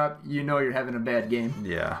 6-drop, you know you're having a bad game.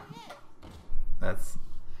 Yeah.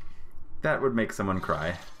 That would make someone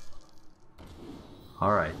cry.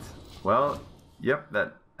 Alright. Well, yep,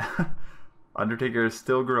 that Undertaker is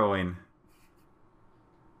still growing.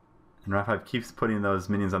 And RaFive keeps putting those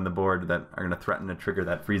minions on the board that are going to threaten to trigger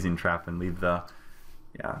that Freezing Trap and leave the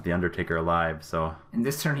Undertaker alive, so... And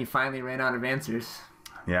this turn he finally ran out of answers.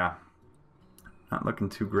 Yeah. Not looking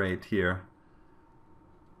too great here.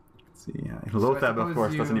 Let's see. Lothab, of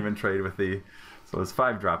course, doesn't even trade with the... So his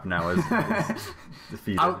 5-drop now is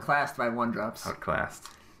defeated. Outclassed by 1-drops. Outclassed.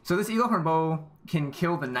 So this Eaglehorn Bow can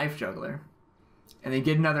kill the Knife Juggler, and then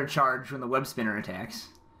get another charge when the Web Spinner attacks.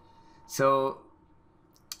 So,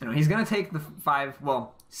 you know, he's going to take the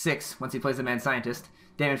 6, once he plays the Mad Scientist,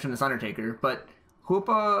 damage from this Undertaker, but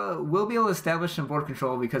Hoopa will be able to establish some board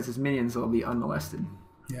control because his minions will be unmolested.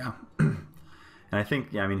 Yeah. And I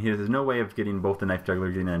think, I mean, there's no way of getting both the Knife Juggler,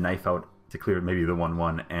 getting a knife out to clear maybe the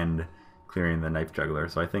 1/1 and clearing the Knife Juggler.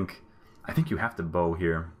 So I think you have to bow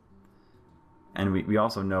here. And we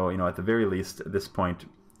also know, you know, at the very least, at this point,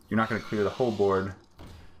 you're not going to clear the whole board.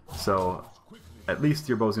 So at least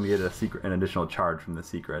your bow's going to get an additional charge from the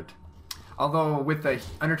secret. Although with the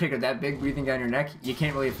Undertaker that big breathing down your neck, you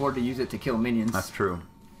can't really afford to use it to kill minions. That's true.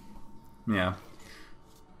 Yeah.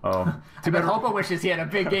 Oh. I bet Hoopa wishes he had a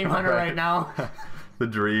big game hunter right now. The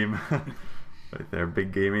dream. Right there,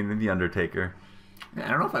 big gaming in the Undertaker. I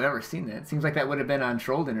don't know if I've ever seen that. It seems like that would have been on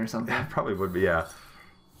Trollden or something. Yeah, probably would be, yeah.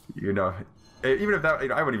 You know, even if that, you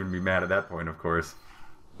know, I wouldn't even be mad at that point, of course.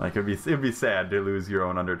 Like, it'd be sad to lose your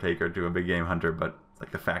own Undertaker to a big game hunter, but it's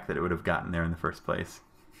like the fact that it would have gotten there in the first place.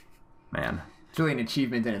 Man. It's really an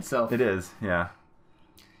achievement in itself. It is, yeah.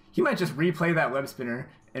 He might just replay that Web Spinner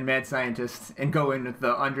in Mad Scientist and go in with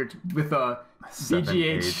the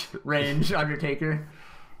BGH range Undertaker.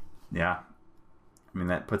 Yeah. I mean,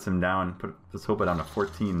 that puts him down, puts Hoopa down to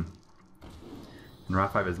 14. And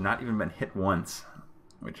RaFive has not even been hit once,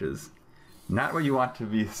 which is not what you want to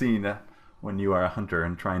be seen when you are a hunter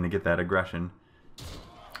and trying to get that aggression.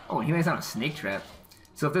 Oh, he lays on a Snake Trap.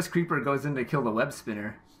 So if this Creeper goes in to kill the Web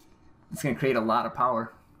Spinner, it's going to create a lot of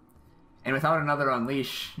power. And without another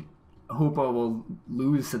Unleash, Hoopa will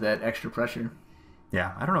lose to that extra pressure.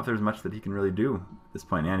 Yeah, I don't know if there's much that he can really do at this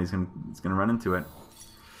point, and he's gonna run into it.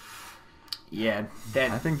 Yeah,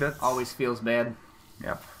 I think that always feels bad.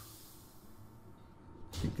 Yep.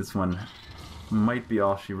 I think this one might be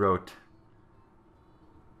all she wrote.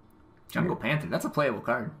 Jungle Panther, that's a playable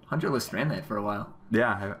card. Hunter List ran that for a while.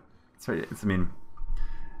 Yeah, that's right. I mean,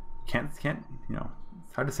 can't you know?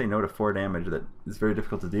 It's hard to say no to 4 damage. That is very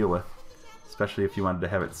difficult to deal with, especially if you wanted to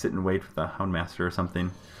have it sit and wait with a Houndmaster or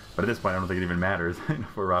something. But at this point, I don't think it even matters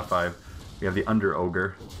for RaFive. We have the Under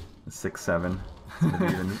Ogre, the 6/7. It's going to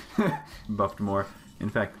be even buffed more. In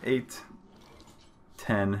fact, 8,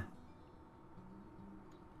 10.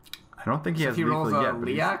 I don't think he has if he rolls lethal a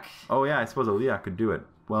yet. Leok? Oh yeah, I suppose a Leok could do it.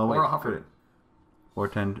 Well, Or wait. a Huffer. 4,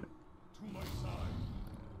 10,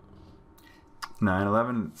 9,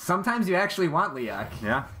 11. Sometimes you actually want Leok.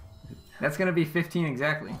 Yeah. That's going to be 15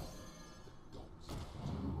 exactly.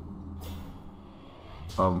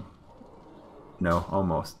 No,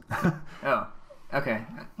 almost. Oh, okay.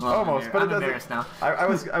 Well, Almost, but I'm it doesn't. embarrassed now. I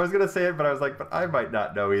was gonna say it, but I was like, but I might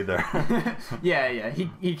not know either. Yeah.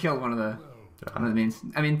 He killed one of the means.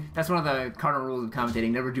 I mean, that's one of the cardinal rules of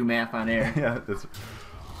commentating. Never do math on air. Yeah, that's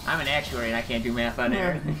I'm an actuary and I can't do math on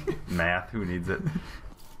air. math. Who needs it?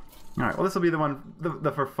 All right. Well, this will be the one,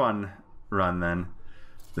 the for fun run then.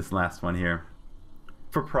 This last one here,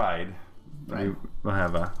 for pride. Right. We'll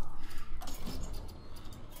have a.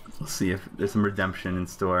 We'll see if there's some redemption in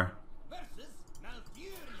store.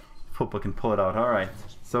 Hope I can pull it out. All right.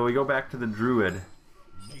 So we go back to the Druid.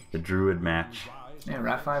 The Druid match. Yeah,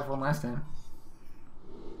 RaFive won last time.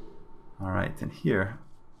 All right, and here.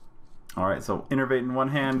 All right, so Innervate in one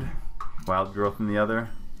hand, Wild Growth in the other.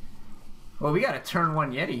 Well, we got a turn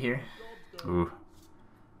 1 Yeti here. Ooh,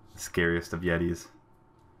 scariest of Yetis.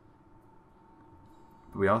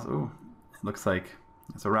 We also, ooh, it looks like,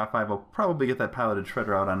 so RaFive will probably get that Piloted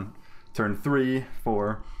Shredder out on turn 3,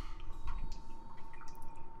 4.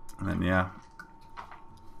 And then, yeah,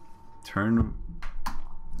 turn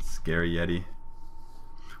scary Yeti.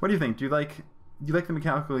 What do you think? Do you like the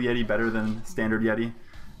mechanical Yeti better than standard Yeti?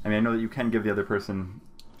 I mean, I know that you can give the other person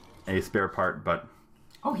a spare part, but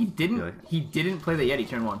Oh, he didn't. He didn't play the Yeti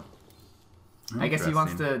turn 1. I guess he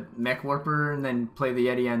wants to Mech Warper and then play the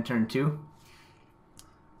Yeti on turn 2.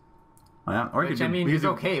 Oh, yeah. Or Which, I mean, is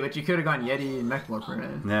okay, but you could have gone Yeti and Mech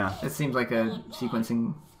Warper. Yeah. That seems like a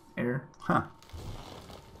sequencing error. Huh.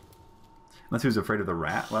 Unless he was afraid of the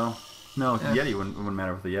rat. Well, no, Yeti wouldn't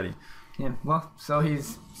matter with the Yeti. Yeah, well, so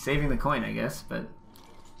he's saving the coin, I guess, but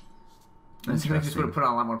I think he just would have put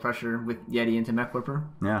on a lot more pressure with Yeti into Mech Warper.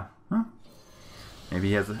 Yeah. Huh. Maybe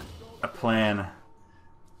he has a plan.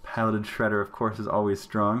 Piloted Shredder, of course, is always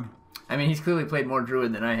strong. I mean, he's clearly played more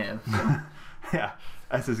Druid than I have. So. Yeah,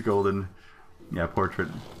 as his golden portrait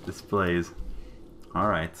displays. All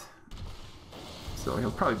right. So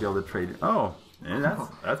he'll probably be able to trade. Oh,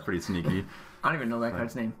 that's pretty sneaky. I don't even know that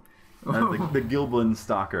card's name. The Gilblin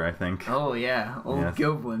Stalker, I think. Oh, yeah. Old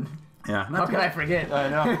Gilblin. Yeah. How could I forget? I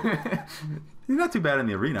know. He's not too bad in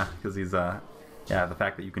the arena because he's, the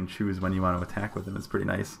fact that you can choose when you want to attack with him is pretty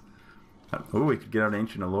nice. Oh, we could get out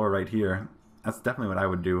Ancient Allure right here. That's definitely what I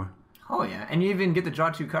would do. Oh, yeah. And you even get to draw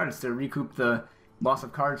 2 cards to recoup the loss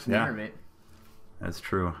of cards from the Innervate. That's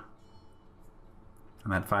true.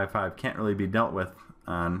 And that 5/5 can't really be dealt with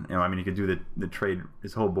on, I mean, you could do the trade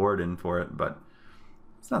his whole board in for it, but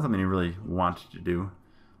it's not something you really want to do.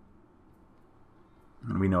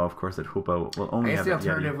 And we know, of course, that Hoopa will only have the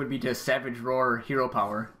alternative would be to Savage Roar Hero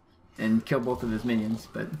Power and kill both of his minions,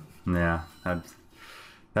 but... Yeah, that'd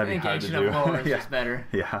be hard to do. Is just better.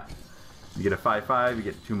 Yeah. You get a 5/5, you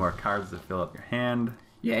get 2 more cards to fill up your hand.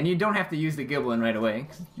 Yeah, and you don't have to use the Giblin right away,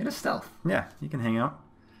 because it is stealth. Yeah, you can hang out.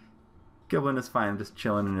 Giblin is fine, just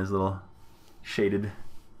chilling in his little shaded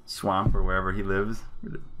swamp or wherever he lives.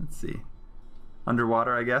 Let's see.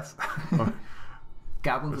 Underwater, I guess.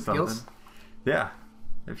 Goblins with gills? Yeah.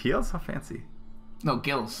 They have heels? How fancy. No,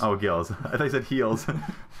 gills. Oh, gills. I thought you said heels.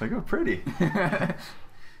 Like, oh, pretty.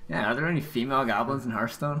 Yeah, are there any female goblins in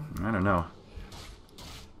Hearthstone? I don't know.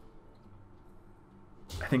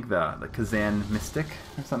 I think the Kazan Mystic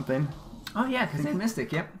or something. Oh, yeah, Kazan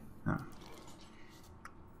Mystic, yep. Oh.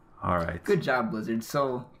 All right. Good job, Blizzard.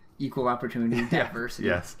 So equal opportunity, diversity.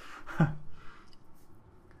 Yes.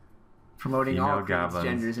 Promoting Female all creeds, goblins.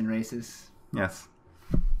 genders, and races. Yes.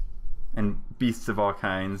 And beasts of all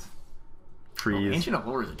kinds. Trees. Ancient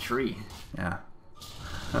Allure is a tree. Yeah.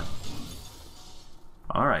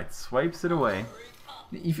 All right, swipes it away.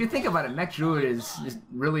 If you think about it, Mech Druid is just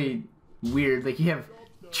really weird. Like, you have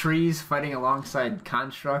trees fighting alongside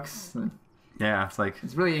constructs. Yeah,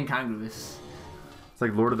 it's really incongruous. It's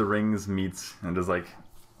like Lord of the Rings meets, and just like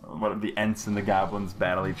what the Ents and the Goblins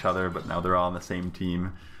battle each other, but now they're all on the same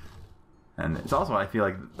team. And it's also, I feel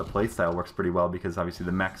like the playstyle works pretty well because obviously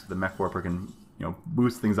the Mech Warper can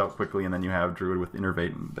boost things out quickly, and then you have Druid with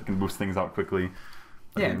Innervate that can boost things out quickly.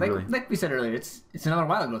 Yeah, like we said earlier, it's another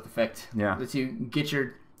Wild Growth effect. Yeah. Lets you get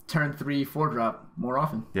your turn 3 4-drop more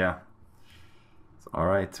often. Yeah. All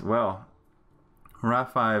right. Well,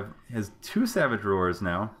 RaFive has 2 Savage Roars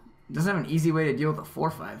now. Doesn't have an easy way to deal with a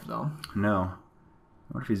 4/5 though. No.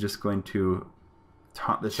 What if he's just going to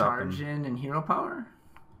taunt this up and charge in hero power?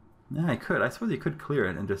 Yeah, I could. I suppose he could clear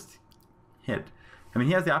it and just hit. I mean,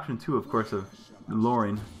 he has the option too, of course, of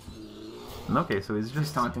luring. Okay, so he's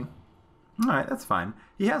just taunting. Alright, that's fine.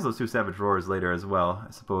 He has those 2 Savage Roars later as well,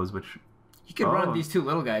 I suppose, which... He could run these 2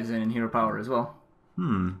 little guys in Hero Power as well. I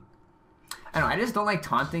don't know, I just don't like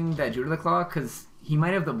taunting that Judah the Claw, because he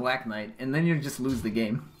might have the Black Knight, and then you just lose the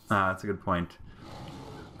game. That's a good point.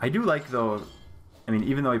 I do like, though... I mean,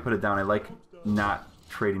 even though he put it down, I like not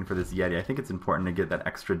trading for this Yeti. I think it's important to get that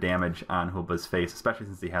extra damage on Hulpa's face, especially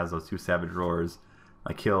since he has those 2 Savage Roars.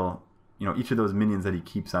 Like, he'll... You know, each of those minions that he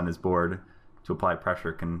keeps on his board to apply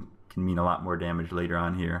pressure can mean a lot more damage later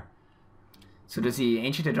on here. So does he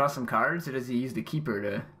Ancient to draw some cards, or does he use the Keeper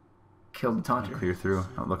to kill the Taunter? Clear through.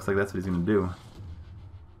 It looks like that's what he's going to do.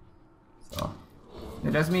 So.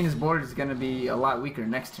 It does mean his board is going to be a lot weaker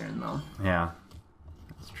next turn, though. Yeah,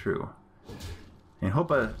 that's true. And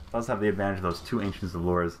Hulpa does have the advantage of those 2 Ancients of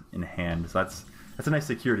Lures in hand, so that's a nice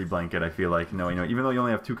security blanket, I feel like. No, you know, even though you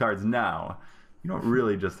only have 2 cards now, you don't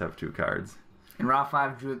really just have 2 cards. And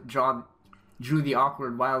RaFive drew the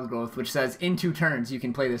awkward Wild Growth, which says in 2 turns you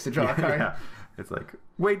can play this to draw a card. Yeah. It's like,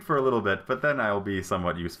 wait for a little bit, but then I'll be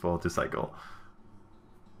somewhat useful to cycle.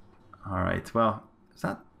 Alright, well, is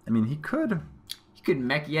that... I mean, he could... He could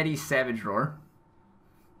Mech Yeti Savage Roar.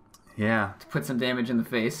 Yeah. To put some damage in the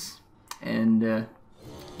face. And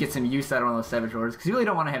get some use out of one of those Savage Roars. Because you really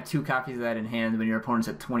don't want to have 2 copies of that in hand when your opponent's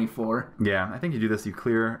at 24. Yeah, I think you do this, you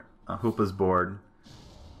clear Hulpa's board,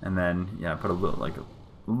 and then, yeah, put a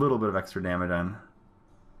little bit of extra damage on.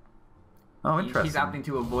 Oh, interesting. He's opting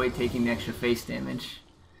to avoid taking the extra face damage.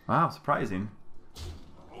 Wow, surprising.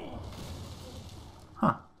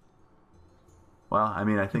 Huh. Well, I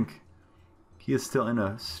mean, I think he is still in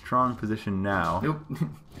a strong position now. Nope.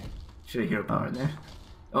 Should have Hero Power there.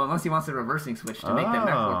 Oh, unless he wants a reversing switch to make that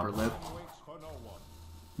Mech Warper live.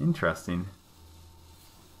 Interesting.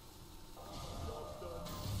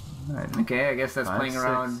 Right. Okay, I guess that's 5, playing 6.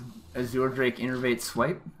 around Azure Drake Innervate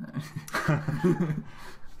Swipe.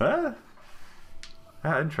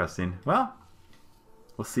 Interesting. Well,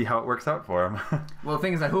 we'll see how it works out for him. Well, the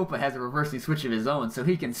thing is, I hope it has a reversing switch of his own, so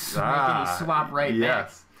he can swap right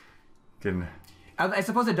back. Can... I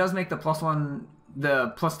suppose it does make the +1,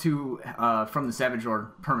 the +2 from the Savage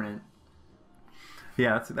Roar permanent.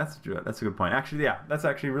 Yeah, that's a good point. Actually, yeah, that's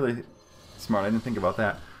actually really smart. I didn't think about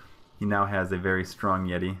that. He now has a very strong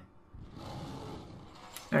Yeti.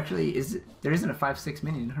 Actually, there isn't a 5/6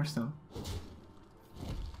 minion in Hearthstone.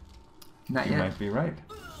 Not yet. You might be right.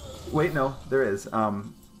 Wait, no, there is.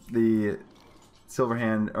 The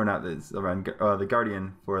Silverhand, or not the Silverhand, the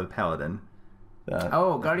Guardian for the Paladin.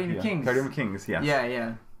 Guardian of Kings. Guardian of Kings, yes.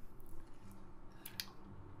 Yeah.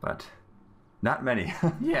 But not many.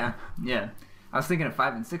 Yeah. I was thinking of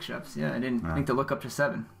 5 and 6 shops. Yeah, I didn't think to look up to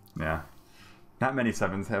 7. Yeah. Not many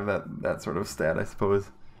 7s have that sort of stat, I suppose.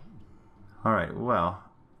 Alright, well,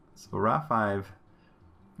 so RaFive,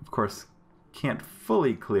 of course, can't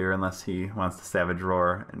fully clear unless he wants to Savage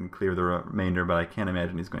Roar and clear the remainder, but I can't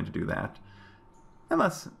imagine he's going to do that.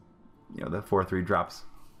 Unless, you know, the 4/3 drops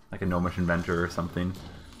like a Gnomish Inventor or something.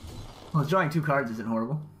 Well, drawing 2 cards isn't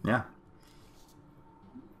horrible. Yeah.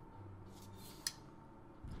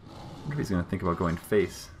 I wonder if he's going to think about going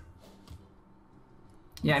face.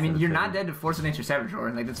 Yeah, I mean, you're not dead to Force of Nature Savage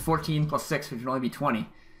Roar. Like, that's 14 + 6, which would only be 20.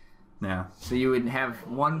 Yeah. So you would have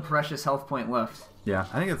 1 precious health point left. Yeah,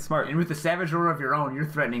 I think it's smart. And with the Savage Roar of your own, you're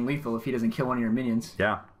threatening lethal if he doesn't kill one of your minions.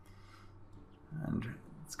 Yeah. And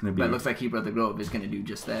it's going to be... But it looks like Keeper of the Grove is going to do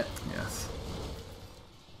just that. Yes.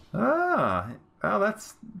 Well,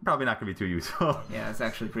 that's probably not going to be too useful. Yeah, it's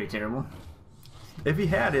actually pretty terrible. If he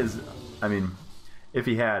had a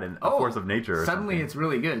Force of Nature or suddenly something. It's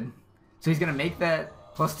really good. So he's going to make that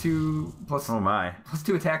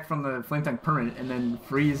 +2 attack from the Flame Tongue permanent, and then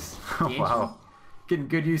freeze the Ancient. Wow. Getting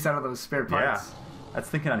good use out of those spare parts. Yeah, that's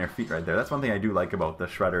thinking on your feet right there. That's one thing I do like about the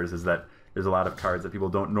Shredders, is that there's a lot of cards that people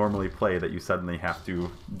don't normally play that you suddenly have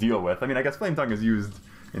to deal with. I mean, I guess Flame Tongue is used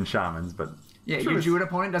in Shamans, but... Yeah, your Druid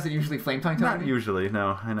opponent doesn't usually Flame Tongue target? Not usually,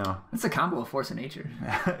 no, I know. That's a combo of Force of Nature.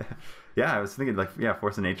 Yeah, I was thinking, like, yeah,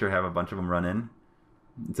 Force of Nature, have a bunch of them run in.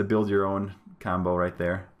 It's a build your own combo right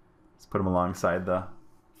there. Just put them alongside the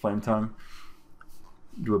Flame Tongue.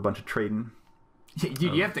 Do a bunch of trading. Dude,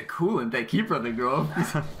 you have to cool him, that Keeper of the Grove.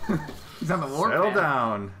 He's on the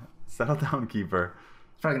warpath. Settle down, Keeper.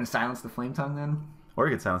 He's probably going to silence the Flame Tongue then. Or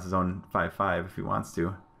he could silence his own 5/5 if he wants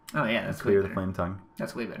to. Oh yeah, that's clear way better. the Flame Tongue.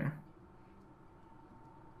 That's way better.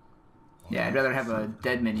 Yeah, I'd rather have a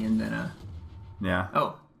dead minion than a... Yeah.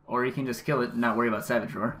 Oh, or he can just kill it and not worry about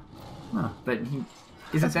Savage Roar. Huh. But he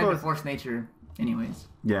isn't dead to Force Nature anyways.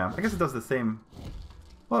 Yeah, I guess it does the same...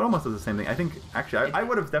 Well, it almost does the same thing. I think, actually, I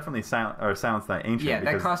would have definitely silenced that Ancient. Yeah,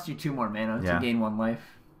 that costs you 2 more mana to gain 1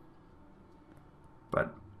 life.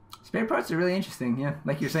 But Spare parts are really interesting, yeah.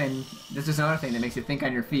 Like you're saying, this is another thing that makes you think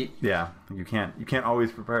on your feet. Yeah, you can't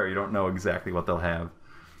always prepare. You don't know exactly what they'll have.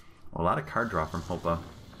 A lot of card draw from Hulpa.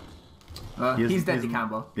 He's dead to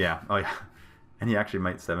combo. Yeah, oh yeah. And he actually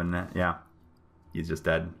might 7 net. Yeah, he's just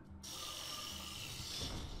dead.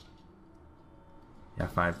 Yeah,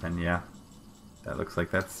 5/10, yeah. That looks like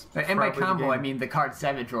that's. And by combo, I mean the card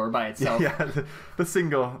 7 drawer by itself. Yeah, the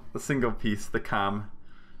single piece, the com,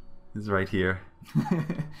 is right here.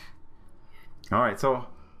 All right, so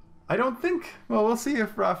I don't think. Well, we'll see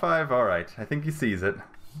if RaFive. All right, I think he sees it.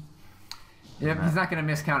 Yep, he's not gonna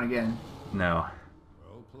miscount again. No.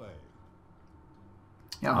 Well played.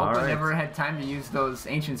 Yeah, Hope never had time to use those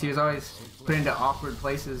ancients. He was always put into awkward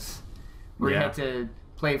places where he had to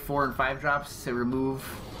play 4 and 5 drops to remove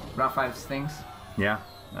RaFive's things. Yeah,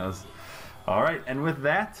 that was all right. And with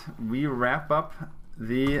that, we wrap up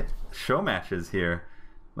the show matches here.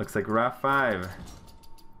 Looks like RaFive,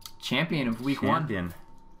 champion of week 1.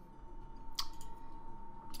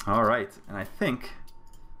 All right, and I think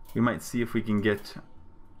we might see if we can get.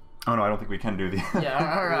 Oh no, I don't think we can do the,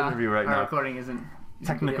 the interview right now. Our recording isn't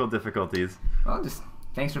technical difficulties. Well, just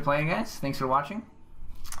thanks for playing, guys. Thanks for watching.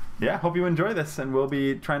 Yeah, hope you enjoy this, and we'll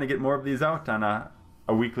be trying to get more of these out on a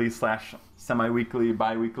weekly / semi-weekly,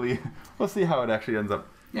 bi-weekly. We'll see how it actually ends up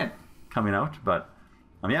coming out. But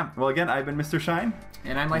yeah, well, again, I've been MrShine.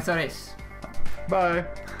 And I'm LightsoutAce. Bye.